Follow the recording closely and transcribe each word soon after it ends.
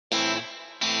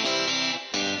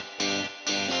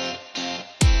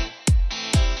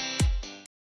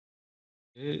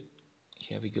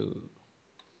Here we go.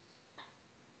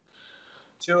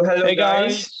 So hello hey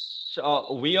guys.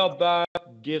 We are back.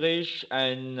 Girish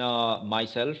and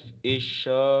myself, Ish.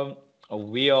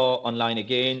 We are online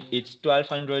again. It's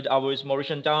 1200 hours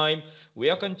Mauritian time. We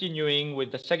are continuing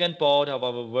with the second part of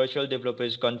our virtual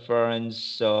developers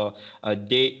conference,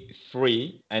 day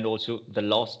 3, and also the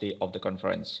last day of the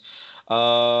conference.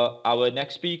 Our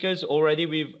next speaker is already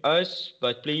with us,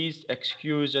 but please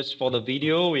excuse us for the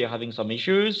video. We are having some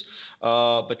issues,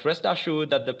 but rest assured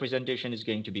that the presentation is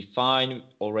going to be fine,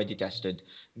 already tested.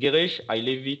 Girish, I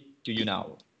leave it to you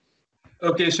now.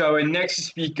 Okay, so our next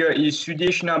speaker is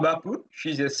Soodeshna Bappoo.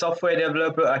 She's a software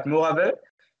developer at Maureva.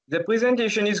 The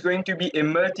presentation is going to be a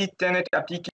multi-tenant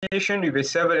application with a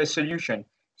serverless solution.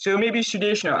 So maybe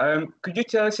Soodeshna, could you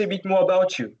tell us a bit more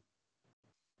about you?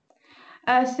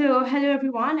 So hello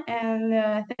everyone,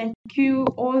 and thank you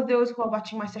all those who are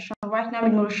watching my session right now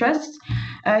in Mauritius,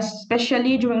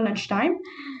 especially during lunchtime.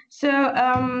 So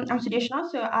I'm Soodeshna,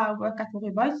 so I work at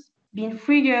Maureva. It's been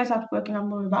 3 years I've working at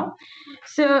Maureva.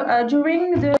 So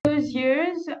during those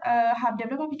years, I have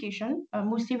developed application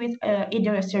mostly with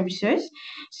AWS services,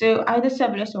 so either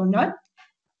serverless or not.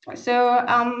 So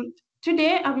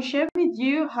today I will share with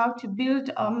you how to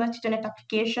build a multi-tenant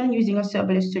application using a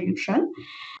serverless solution.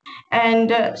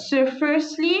 And so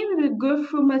firstly, we will go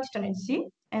through multi-tenancy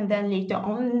and then later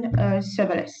on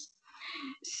serverless.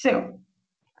 So,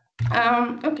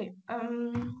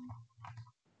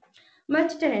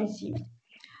 multi-tenancy.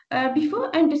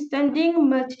 Before understanding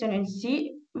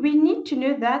multi-tenancy, we need to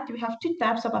know that we have two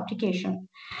types of application.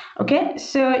 Okay,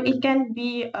 so it can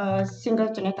be a single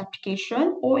tenant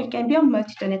application or it can be a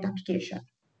multi-tenant application.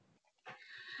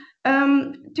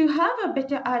 To have a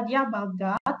better idea about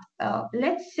that,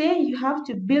 let's say you have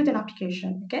to build an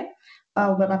application, okay,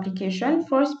 a web application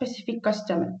for a specific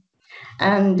customer.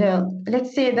 And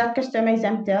let's say that customer is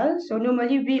MTEL. So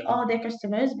normally we are their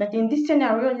customers, but in this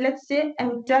scenario, let's say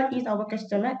MTEL is our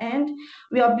customer and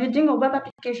we are building a web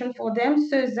application for them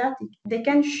so that they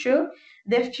can show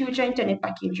their future internet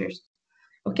packages,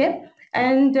 okay?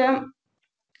 And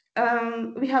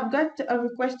we have got a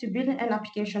request to build an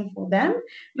application for them,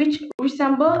 which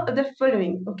resemble the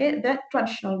following, okay, the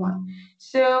traditional one.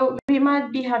 So we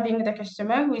might be having the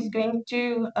customer who is going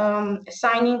to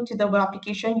sign into the web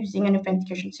application using an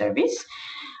authentication service.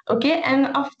 Okay, and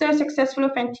after successful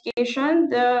authentication,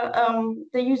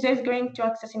 the user is going to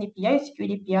access an API, a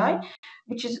security API,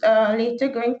 which is later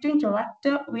going to interact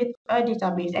with a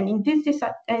database. And in this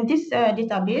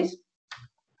database,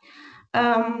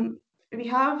 we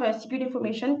have security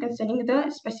information concerning the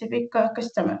specific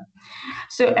customer.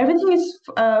 So everything is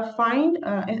fine.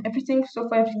 Everything so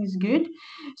far, everything is good.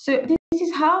 So this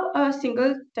is how a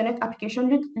single tenant application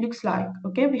looks like.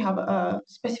 Okay, we have a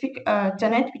specific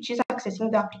tenant which is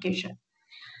accessing the application.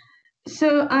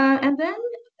 So and then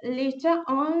later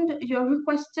on, you're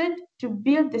requested to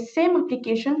build the same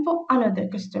application for another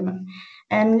customer.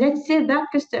 And let's say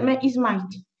that customer is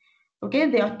Mighty. Okay,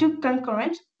 there are two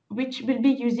concurrent which will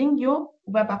be using your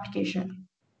web application.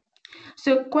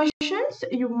 So questions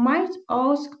you might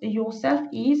ask yourself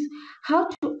is how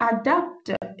to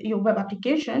adapt your web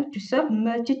application to serve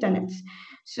multi-tenants.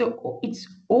 So it's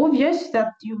obvious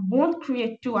that you won't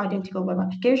create two identical web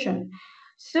applications.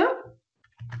 So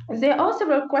there are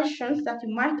several questions that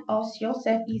you might ask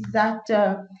yourself is that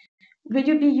will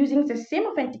you be using the same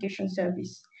authentication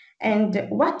service? And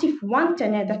what if one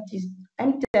tenant that is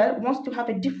MTEL wants to have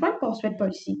a different password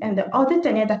policy and the other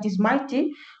tenant that is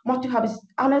Mighty wants to have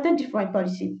another different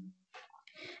policy?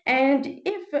 And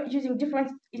if using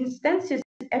different instances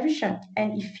is efficient,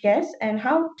 and if yes, and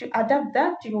how to adapt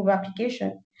that to your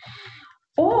application?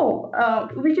 Or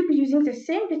will you be using the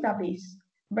same database,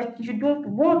 but you don't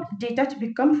want data to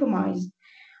be compromised?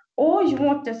 Or you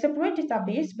want a separate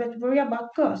database, but worry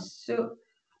about costs? So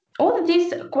all of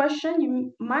these questions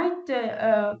you might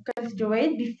consider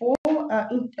it before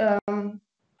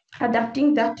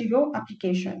adapting that to your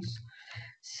applications.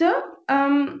 So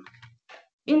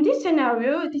in this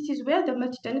scenario, this is where the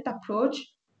multi-tenant approach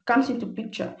comes into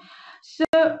picture. So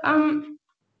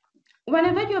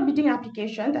whenever you're building an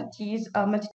application that is a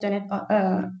multi-tenant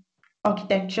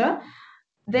architecture,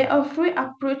 there are 3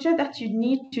 approaches that you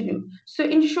need to do. So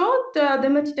in short, the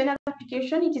multi-tenant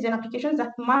application, it is an application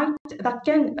that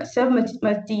can serve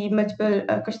multiple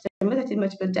customers, that is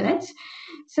multiple tenants.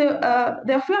 So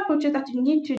there are 3 approaches that you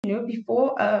need to know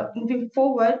before moving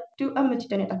forward to a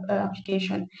multi-tenant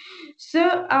application.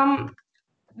 So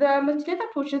the multi-tenant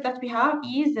approaches that we have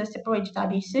is the separate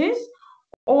databases,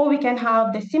 or we can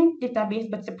have the same database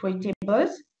but separate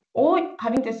tables, or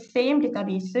having the same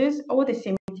databases or the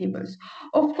same tables.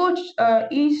 Of course,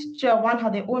 each one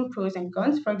has their own pros and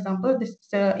cons. For example, this,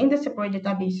 in the separate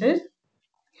databases,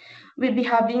 we'll be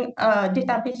having a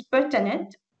database per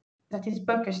tenant, that is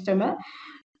per customer.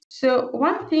 So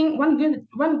one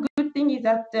good thing is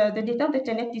that the data of the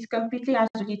tenant is completely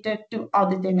isolated to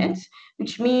other tenants,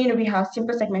 which means we have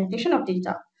simple segmentation of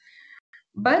data.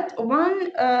 But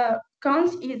one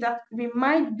cons is that we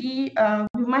might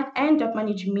end up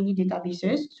managing many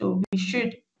databases. So we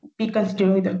should be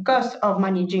considering the cost of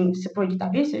managing separate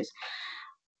databases.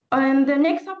 And the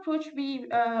next approach we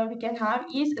can have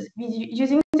is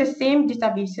using the same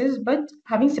databases but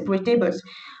having separate tables.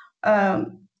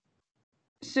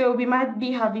 So we might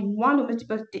be having one or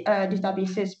multiple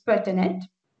databases per tenant.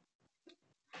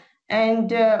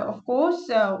 And of course,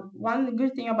 one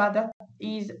good thing about that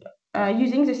is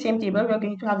using the same table, we're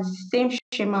going to have the same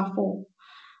schema for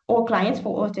all clients,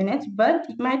 for all tenants, but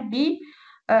it might be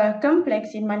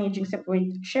complex in managing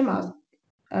separate schemas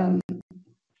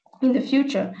in the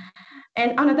future.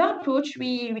 And another approach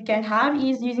we can have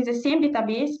is using the same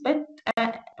database, but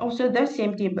also the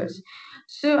same tables.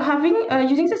 So having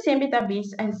using the same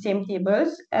database and same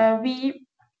tables,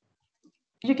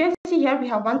 you can see here we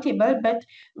have one table, but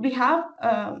we have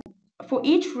for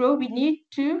each row we need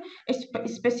to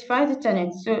specify the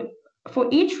tenant. So for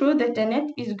each row, the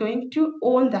tenant is going to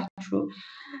own that row.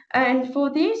 And for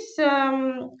this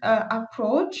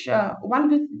approach,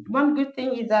 one good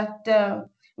thing is that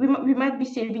we might be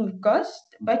saving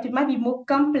cost, but it might be more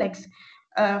complex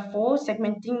for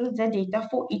segmenting the data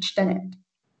for each tenant.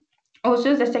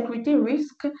 Also, the security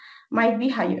risk might be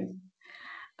higher.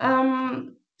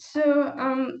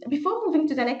 Before moving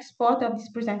to the next part of this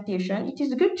presentation, it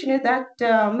is good to know that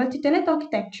multi-tenant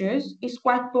architectures is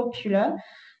quite popular,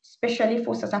 especially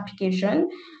for SaaS application.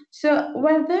 So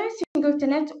whether single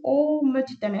tenant or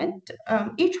multi-tenant,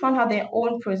 each one have their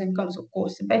own pros and cons, of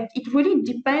course, but it really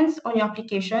depends on your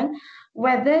application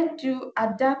whether to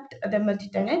adapt the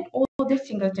multi-tenant or the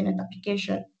single tenant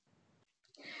application.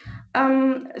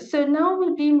 So now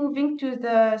we'll be moving to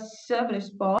the serverless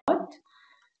part.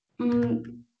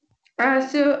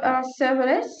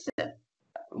 Serverless,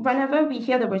 whenever we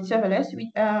hear the word serverless,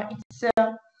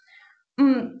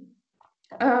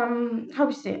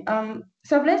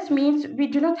 serverless means we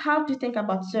do not have to think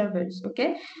about servers,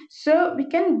 okay? So we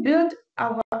can build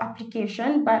our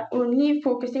application by only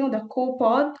focusing on the core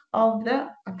part of the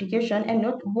application and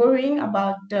not worrying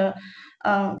about the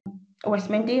OS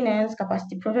maintenance,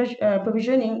 capacity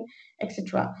provisioning,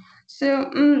 etc.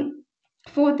 So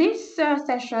for this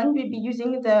session, we'll be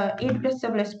using the AWS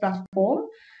Serverless platform.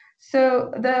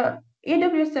 So the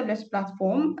AWS Serverless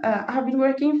platform, I have been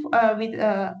working with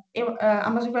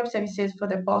Amazon Web Services for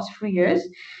the past 3 years.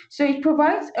 So it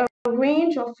provides a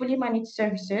range of fully managed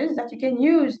services that you can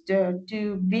use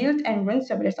to build and run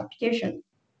serverless applications.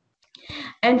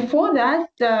 And for that,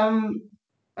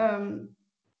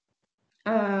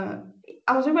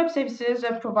 Amazon Web Services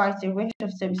provides a range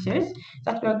of services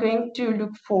that we're going to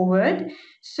look forward.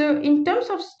 So in terms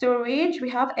of storage, we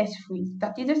have S3,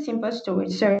 that is a simple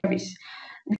storage service,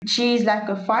 which is like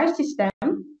a file system.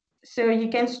 So you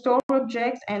can store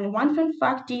objects, and one fun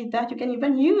fact is that you can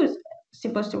even use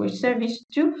simple storage service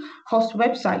to host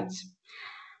websites.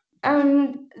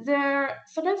 The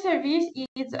second service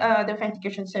is the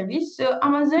authentication service. So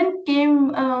Amazon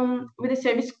came with a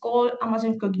service called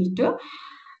Amazon Cognito.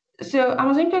 So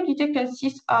Amazon Cognito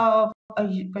consists of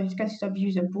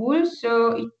user pools.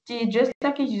 So it is just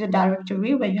like a user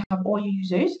directory where you have all your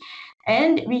users,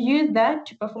 and we use that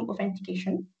to perform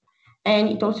authentication. And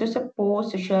it also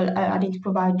supports social identity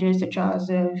providers such as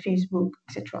Facebook,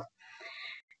 etc.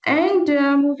 And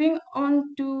moving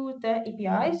on to the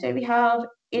API, so we have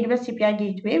AWS API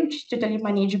Gateway, which is totally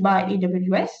managed by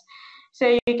AWS. So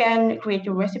you can create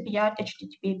your REST API,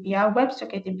 HTTP API,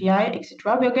 WebSocket API,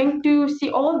 etc. We're going to see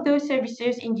all those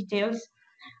services in details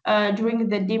during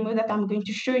the demo that I'm going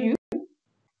to show you.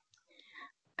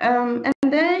 And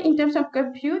then in terms of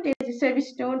compute, there's a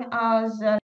service known as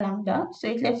Lambda. So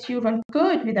it lets you run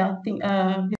code without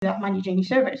managing the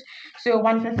servers. So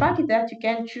one fun fact is that you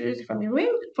can choose from a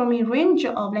range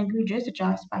of languages such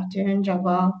as Python,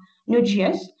 Java,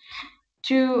 Node.js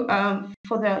to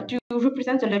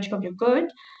represent the logic of your code.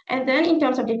 And then in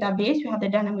terms of database, we have the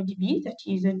DynamoDB, it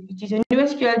is a new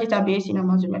SQL database in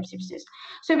Amazon Web Services.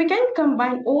 So we can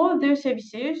combine all those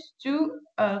services to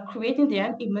create in the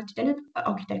end a multi-tenant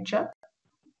architecture.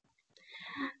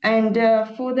 And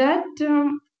for that,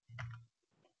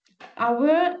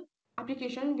 our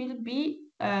application will be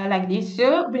like this.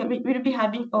 So we'll be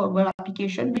having a web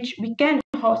application which we can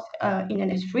host in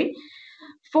an S3.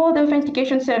 For the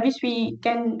authentication service, we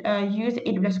can use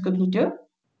AWS Cognito.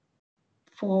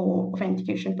 for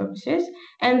authentication purposes.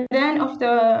 And then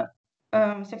after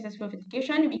successful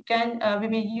authentication, we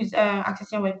will use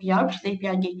accessing our API, which is the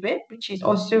API gateway, which is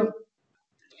also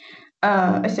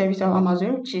a service of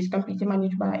Amazon, which is completely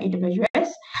managed by AWS.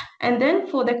 And then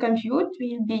for the compute,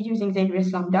 we'll be using the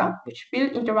AWS Lambda, which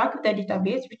will interact with the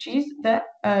database, which is the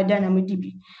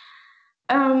DynamoDB.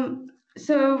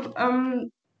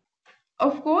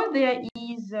 Of course, there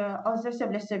is other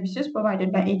serverless services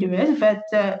provided by AWS, but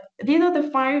these are the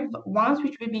 5 ones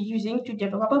which we'll be using to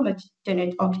develop a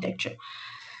multi-tenant architecture.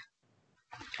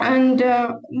 And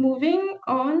moving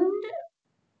on,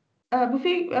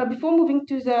 before moving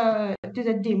to the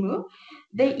demo,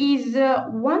 there is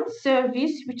one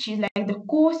service which is like the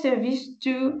core service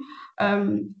to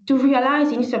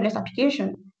realize any serverless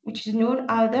application, which is known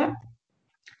as the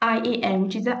IAM,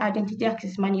 which is the Identity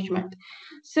Access Management.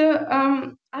 So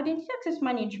Identity Access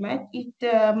Management, it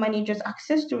manages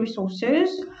access to resources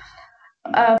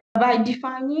by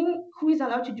defining who is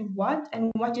allowed to do what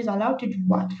and what is allowed to do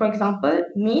what. For example,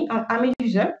 me, I'm a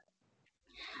user.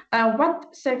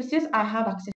 What services I have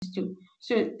access to.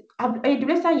 So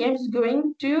AWS IAM is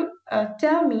going to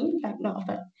tell me,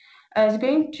 is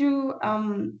going to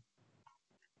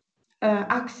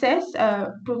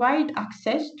provide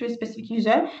access to a specific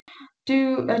user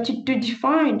to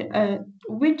define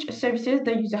which services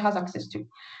the user has access to,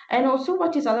 and also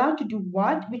what is allowed to do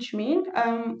what, which means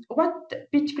what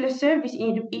particular service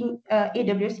in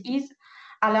AWS is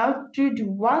allowed to do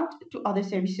what to other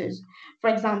services. For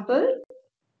example,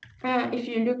 if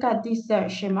you look at this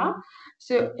schema,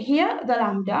 so here the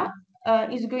Lambda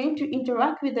is going to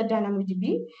interact with the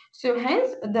DynamoDB. So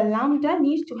hence the Lambda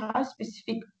needs to have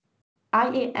specific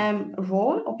IAM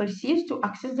role or policies to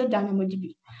access the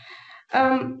DynamoDB.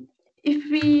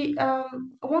 If we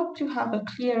want to have a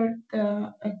clear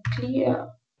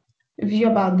view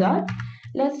about that,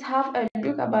 let's have a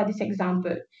look about this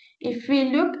example. If we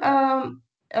look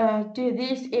to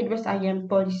this AWS IAM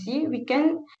policy, we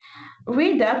can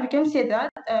read that, we can say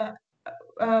that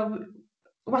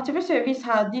whatever service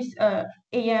has this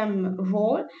IAM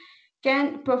role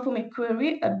can perform a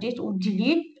query, update, or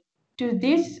delete to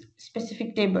this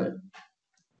specific table.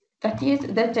 That is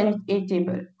the tenant A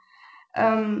table.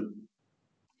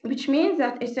 Which means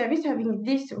that a service having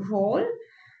this role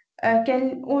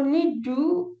can only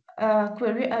do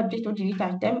query, update, or delete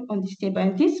item on this table.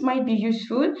 And this might be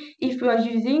useful if we are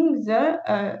using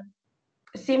the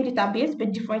same database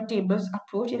but different tables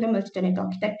approach in the multi-tenant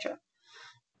architecture.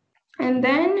 And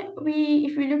then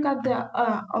if we look at the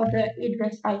other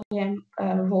AWS IAM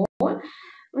role,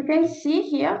 we can see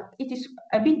here it is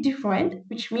a bit different,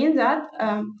 which means that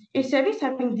a service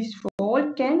having this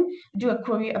role can do a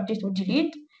query, update, or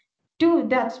delete to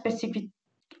that specific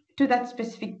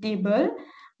table,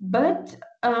 but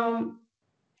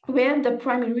where the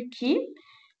primary key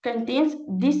contains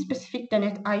this specific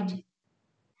tenant ID.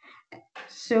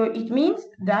 So it means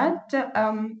that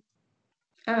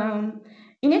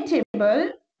in a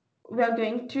table, we are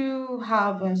going to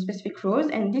have specific rows,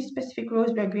 and these specific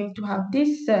rows, we are going to have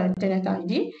this tenant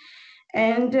ID,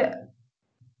 and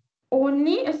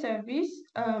only a service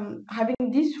having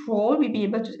this role will be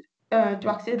able to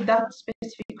access that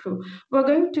specific row. We're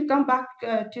going to come back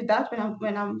to that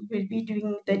when I will be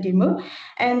doing the demo.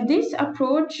 And this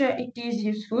approach, it is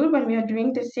useful when we are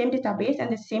doing the same database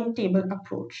and the same table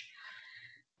approach.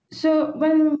 So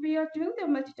when we are doing the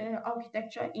multi-tenant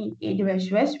architecture in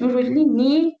AWS, we really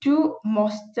need to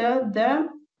master the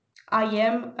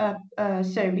IAM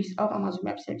service of Amazon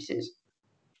Web Services.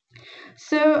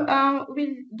 So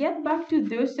we'll get back to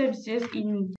those services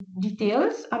in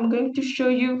details. I'm going to show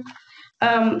you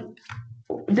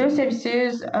those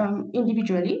services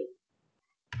individually.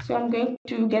 So I'm going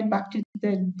to get back to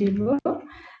the demo.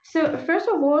 So first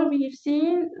of all, we have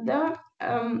seen the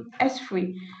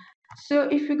S3. So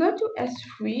if we go to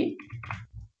S3,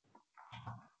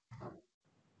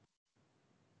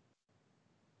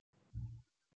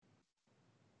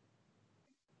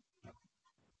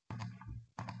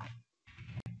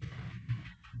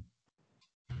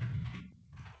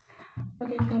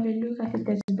 okay, have a look at the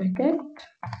test bucket.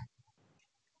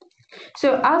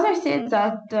 So as I said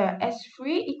that S3,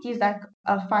 it is like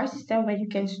a file system where you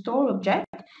can store objects,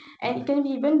 and it can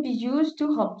even be used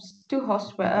to host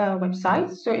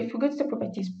websites. So if we go to the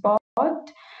properties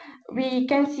part, we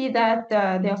can see that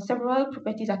there are several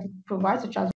properties that it provides,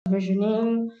 such as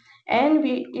versioning, and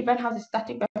we even have the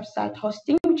static website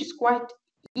hosting, which is quite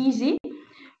easy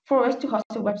for us to host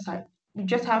a website. We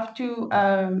just have to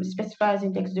specify the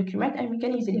index document, and we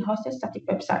can easily host a static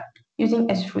website using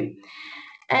S3.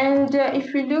 And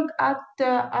if we look at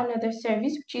another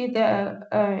service, which is the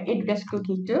AWS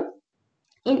Cognito,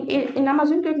 In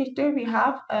Amazon Cognito, we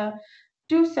have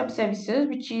two sub-services,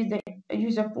 which is the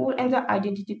user pool and the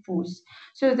identity pools.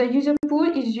 So the user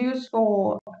pool is used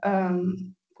for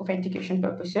authentication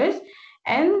purposes,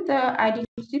 and the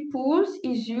identity pools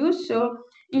is used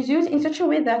in such a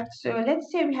way that, so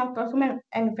let's say we have performed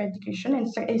an authentication and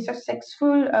a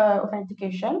successful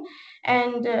authentication,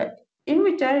 and in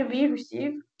return we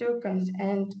receive tokens,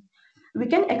 and we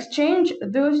can exchange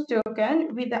those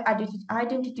tokens with the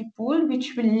identity pool,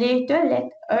 which will later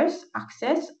let us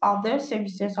access other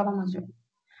services of Amazon.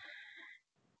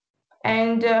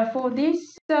 And for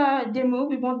this demo,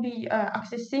 we won't be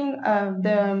accessing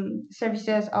the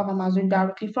services of Amazon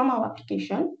directly from our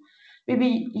application. We'll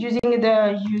be using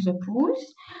the user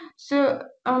pools. So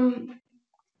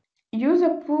user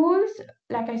pools,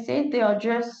 like I said, they are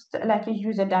just like a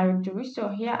user directory. So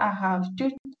here I have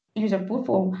two user pools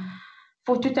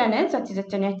for two tenants, that is the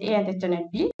tenant A and the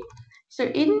tenant B. So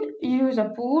in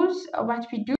user pools, what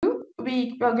we do,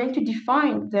 we are going to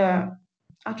define the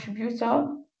attributes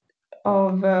of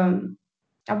our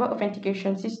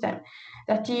authentication system.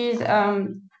 That is,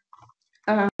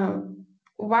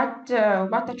 what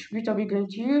attribute are we going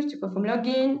to use to perform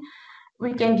login?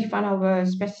 We can define our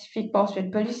specific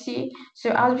password policy.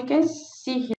 So as we can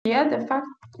see here, the fact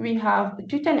we have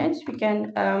two tenants, we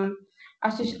can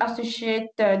associate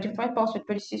different password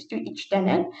policies to each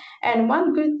tenant. And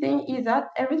one good thing is that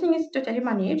everything is totally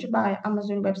managed by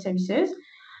Amazon Web Services.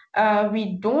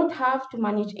 We don't have to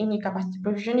manage any capacity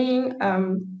provisioning,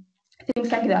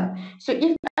 things like that. So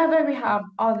if ever we have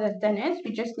other tenants,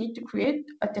 we just need to create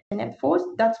a tenant for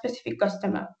that specific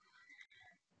customer.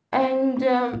 And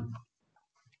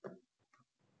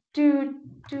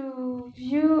to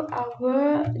view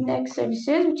our next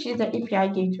services, which is the API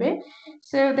gateway.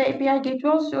 So the API gateway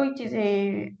also, it is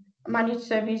a managed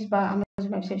service by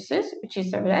Amazon Web Services, which is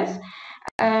serverless.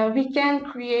 We can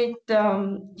create,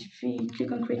 if we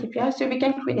click on create API, so we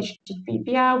can create HTTP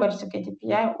API, WebSocket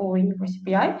API, or Ingress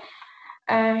API.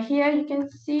 Here you can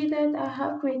see that I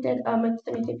have created a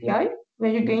multi-tenant API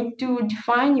where you're going to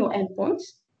define your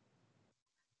endpoints.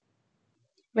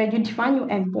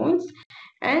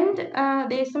 And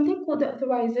there's something called the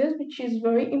authorizers, which is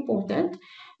very important,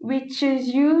 which is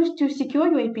used to secure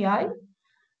your API.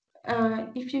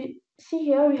 If you see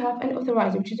here, we have an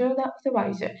authorizer, which is the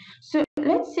authorizer. So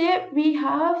let's say we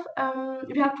have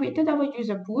created our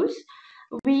user pools.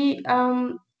 We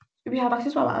have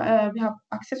access to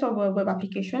our web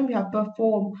application. We have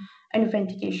performed an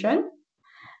authentication,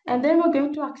 and then we're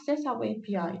going to access our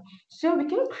API. So we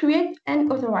can create an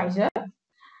authorizer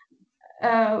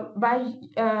by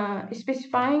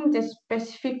specifying the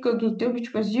specific cognito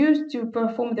which was used to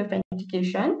perform the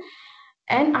authentication,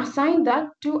 and assign that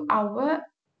to our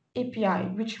API,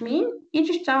 which means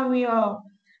each time we are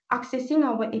accessing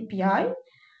our API,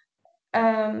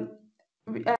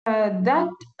 that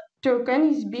token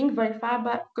is being verified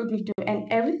by Cognito,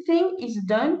 and everything is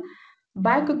done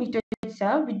by Cognito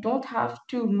itself. We don't have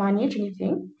to manage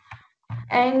anything.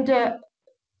 And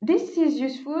this is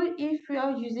useful if we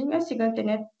are using a single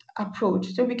tenant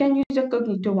approach. So we can use a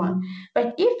Cognito one.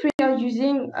 But if we are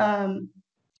using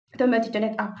the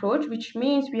multi-tenant approach, which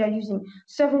means we are using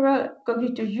several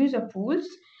Cognito user pools,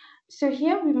 so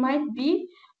here we might be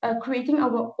creating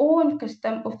our own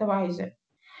custom authorizer.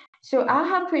 So I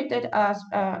have created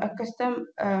a custom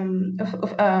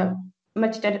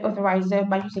multi-tenant authorizer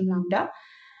by using Lambda,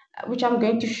 which I'm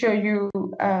going to show you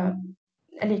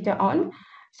later on.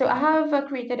 So I have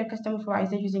created a custom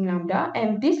authorizer using Lambda,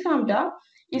 and this Lambda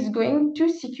is going to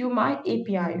secure my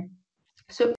API.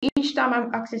 So each time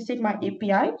I'm accessing my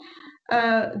API,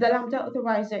 the Lambda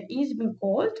authorizer is being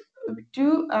called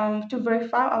to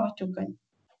verify our token.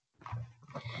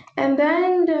 And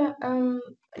then the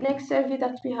next service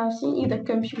that we have seen is the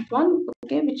compute one,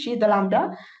 okay, which is the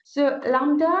Lambda. So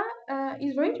Lambda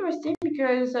is very interesting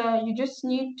because you just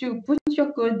need to put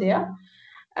your code there.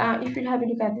 If you have a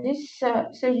look at this,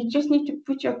 so you just need to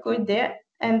put your code there,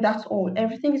 and that's all.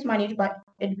 Everything is managed by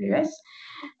AWS.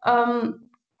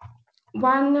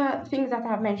 One thing that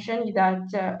I've mentioned is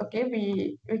that okay,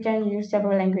 we can use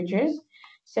several languages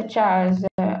such as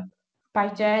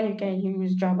Python, you can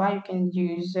use Java, you can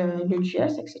use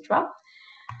Node.js, etc.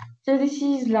 So this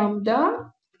is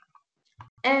Lambda.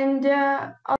 And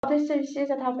other services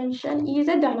that I've mentioned is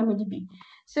a DynamoDB.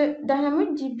 So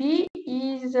DynamoDB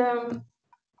is, I'm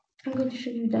going to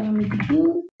show you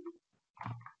DynamoDB.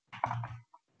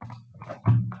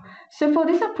 So for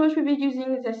this approach, we'll be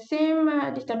using the same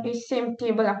database, same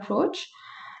table approach.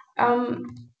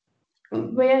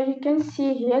 Where you can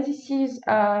see here, this is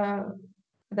the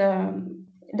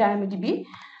DynamoDB.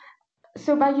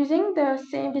 So by using the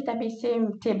same database,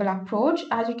 same table approach,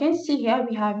 as you can see here,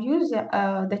 we have used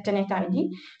the tenant ID.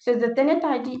 So the tenant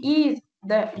ID is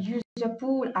the user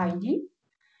pool ID,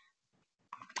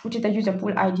 which is the user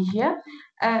pool ID here.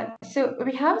 So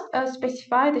we have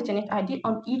specified the tenant ID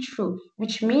on each row,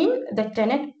 which means the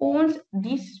tenant owns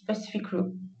this specific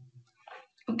row.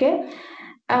 Okay,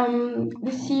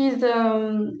 this is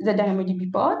the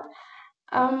DynamoDB part.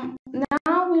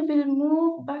 Now we will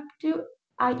move back to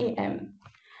IAM.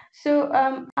 So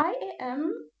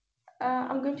IAM,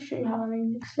 I'm going to show you how it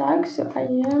looks like. So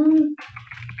IAM.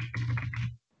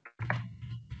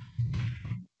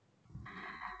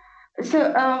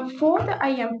 So for the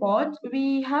IAM part,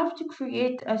 we have to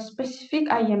create a specific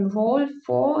IAM role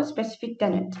for a specific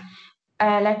tenant.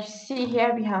 Like you see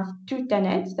here, we have two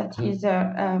tenants. That is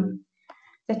the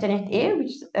tenant A,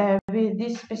 which with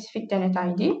this specific tenant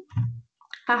ID.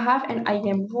 I have an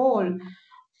IAM role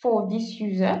for this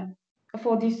user,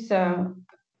 for this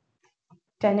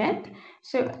tenant.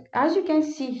 So as you can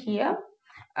see here,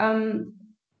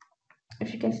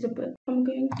 if you can see the, I'm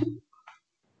going to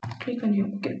click on here.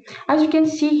 Okay, as you can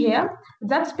see here,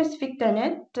 that specific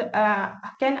tenant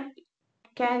can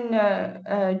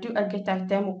do a get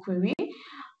item or query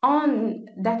on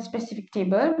that specific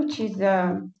table, which is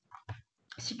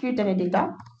secure tenant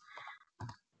data,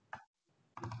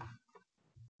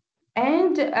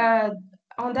 and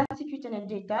on that secure tenant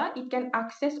data, it can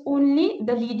access only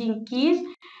the leading keys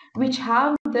which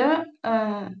have the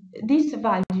this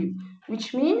value,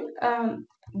 which means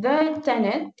the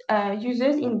tenant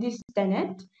users in this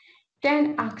tenant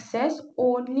can access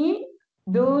only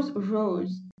those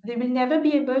rows. They will never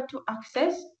be able to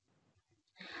access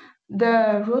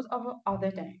the rows of other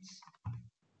tenants.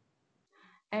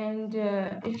 And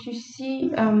if you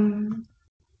see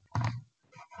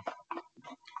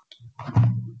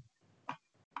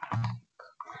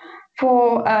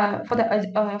for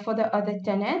the other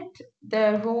tenant,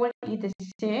 the role is the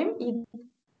same. It's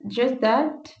just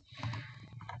that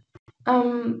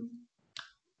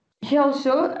he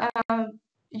also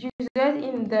users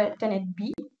in the tenant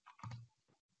B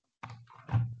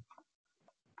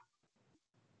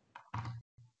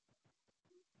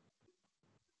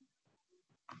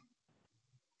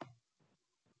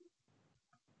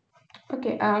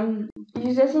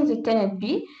users in the tenant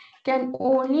B can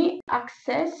only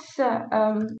access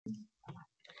the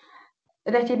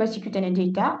table secure tenant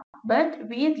data, but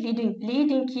with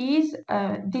leading keys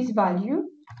this value,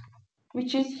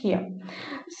 which is here.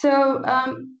 So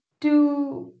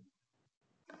to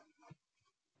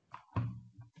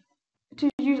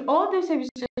use all the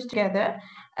services together,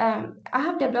 I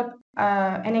have developed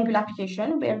an Angular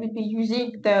application where we'll be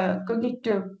using the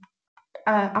Cognito,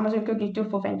 Amazon Cognito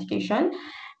for authentication,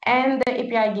 and the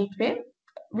API gateway,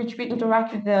 which will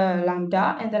interact with the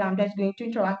Lambda, and the Lambda is going to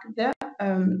interact with the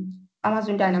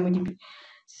Amazon DynamoDB.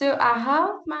 So I have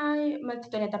my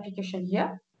multi-tenant application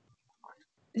here.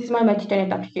 This is my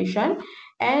multi-tenant application,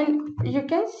 and you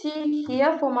can see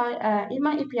here for my in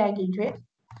my API gateway,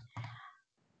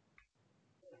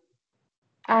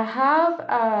 I have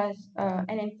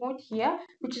an endpoint here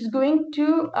which is going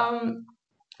to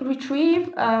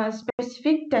retrieve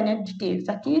specific tenant details.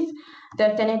 That is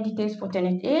the tenant details for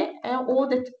tenant A or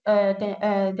the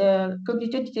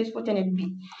Cognito details for tenant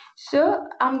B. So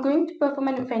I'm going to perform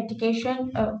an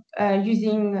authentication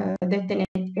using the tenant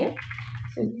A.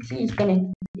 So this is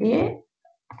tenant A.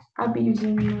 I'll be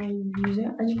using my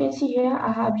user. As you can see here,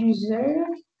 I have user.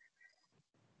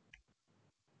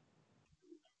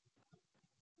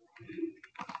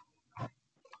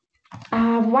 I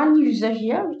have one user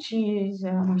here, which is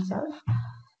myself.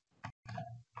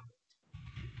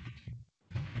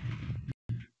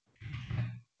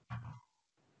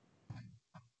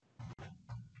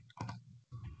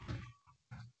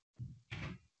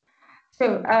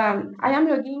 So I am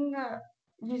logging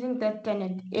using the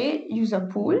tenant A user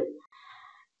pool.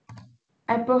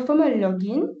 I perform a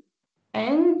login,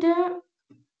 and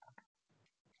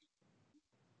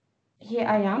here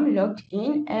I am logged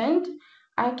in, and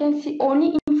I can see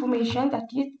only information that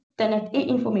is tenant A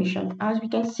information. As we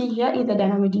can see here in the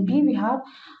DynamoDB, we have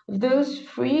those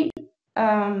three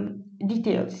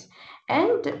details,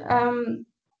 and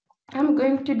I'm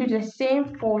going to do the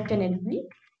same for tenant B.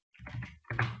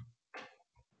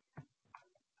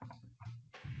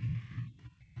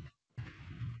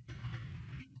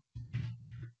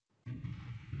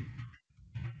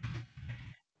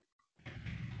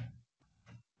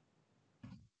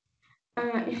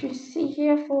 If you see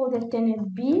here for the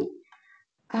tenant B,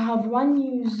 I have one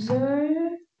user.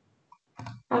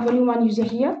 I have only one user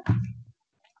here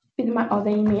with my other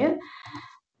email.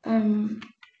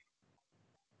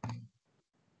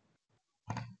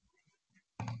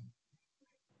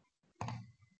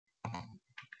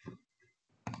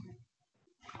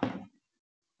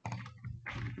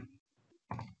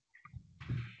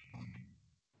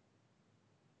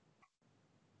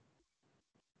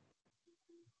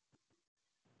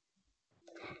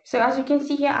 So as you can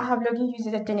see here, I have login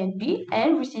user at tenant B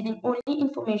and receiving only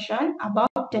information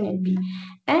about tenant B.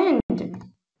 And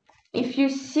if you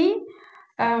see,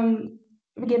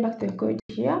 we get back to the code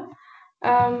here.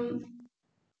 I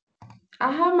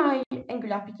have my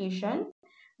Angular application,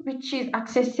 which is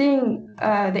accessing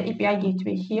the API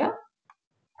gateway here.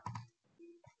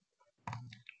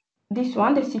 This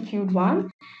one, the secured one.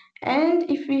 And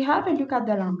if we have a look at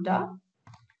the Lambda,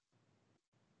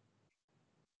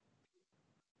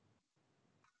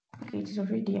 okay, it is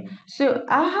already there. So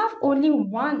I have only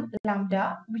one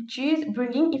Lambda, which is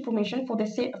bringing information for the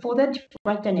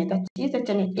different tenant, that is the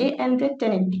tenant A and the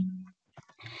tenant B.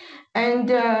 And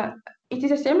it is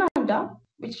the same Lambda,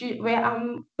 which is where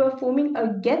I'm performing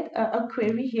a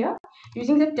query here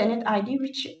using the tenant ID,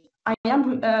 which I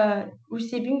am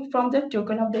receiving from the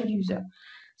token of the user.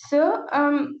 So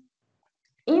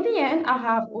in the end, I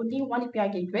have only one API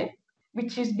gateway,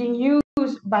 which is being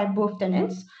used by both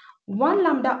tenants, one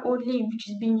Lambda only, which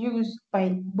is being used by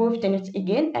both tenants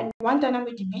again, and one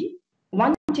DynamoDB,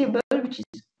 one table, which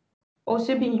is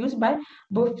also being used by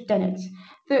both tenants.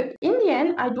 So in the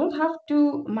end, I don't have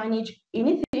to manage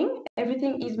anything.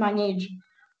 Everything is managed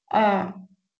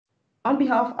on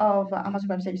behalf of Amazon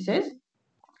Web Services.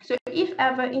 So if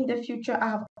ever in the future I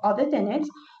have other tenants,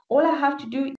 all I have to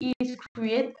do is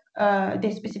create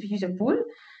the specific user pool,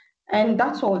 and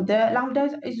that's all. The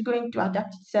Lambda is going to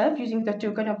adapt itself using the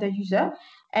token of the user,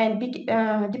 and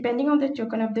depending on the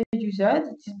token of the user,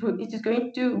 it is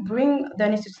going to bring the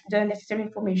necessary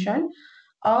information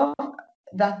of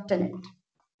that tenant.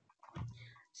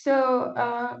 So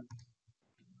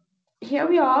here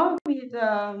we are with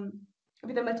the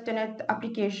multi-tenant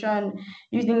application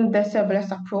using the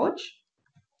serverless approach.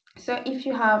 So if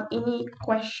you have any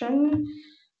question,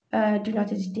 do not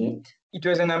hesitate. It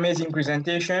was an amazing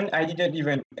presentation. I didn't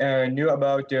even know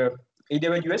about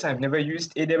AWS. I've never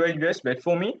used AWS, but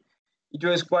for me, it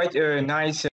was quite a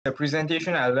nice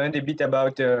presentation. I learned a bit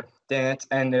about tenants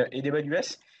and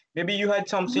AWS. Maybe you had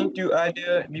something to add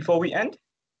before we end?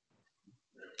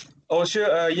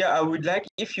 Also, yeah, I would like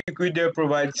if you could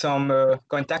provide some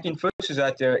contact info so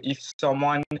that if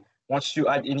someone wants to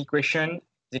add any question,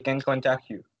 they can contact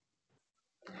you.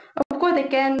 Of course, they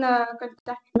can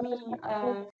contact me.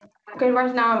 Okay,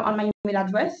 right now on my email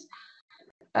address.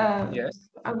 Yes.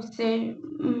 I would say,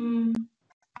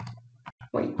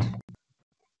 wait.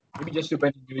 Maybe just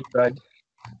open the notepad.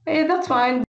 That's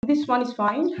fine. This one is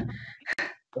fine.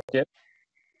 Okay.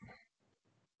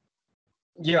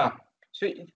 Yeah. So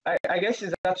I guess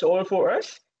that's all for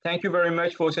us. Thank you very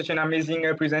much for such an amazing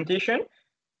presentation.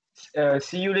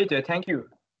 See you later. Thank you.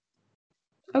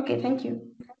 Okay, thank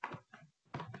you.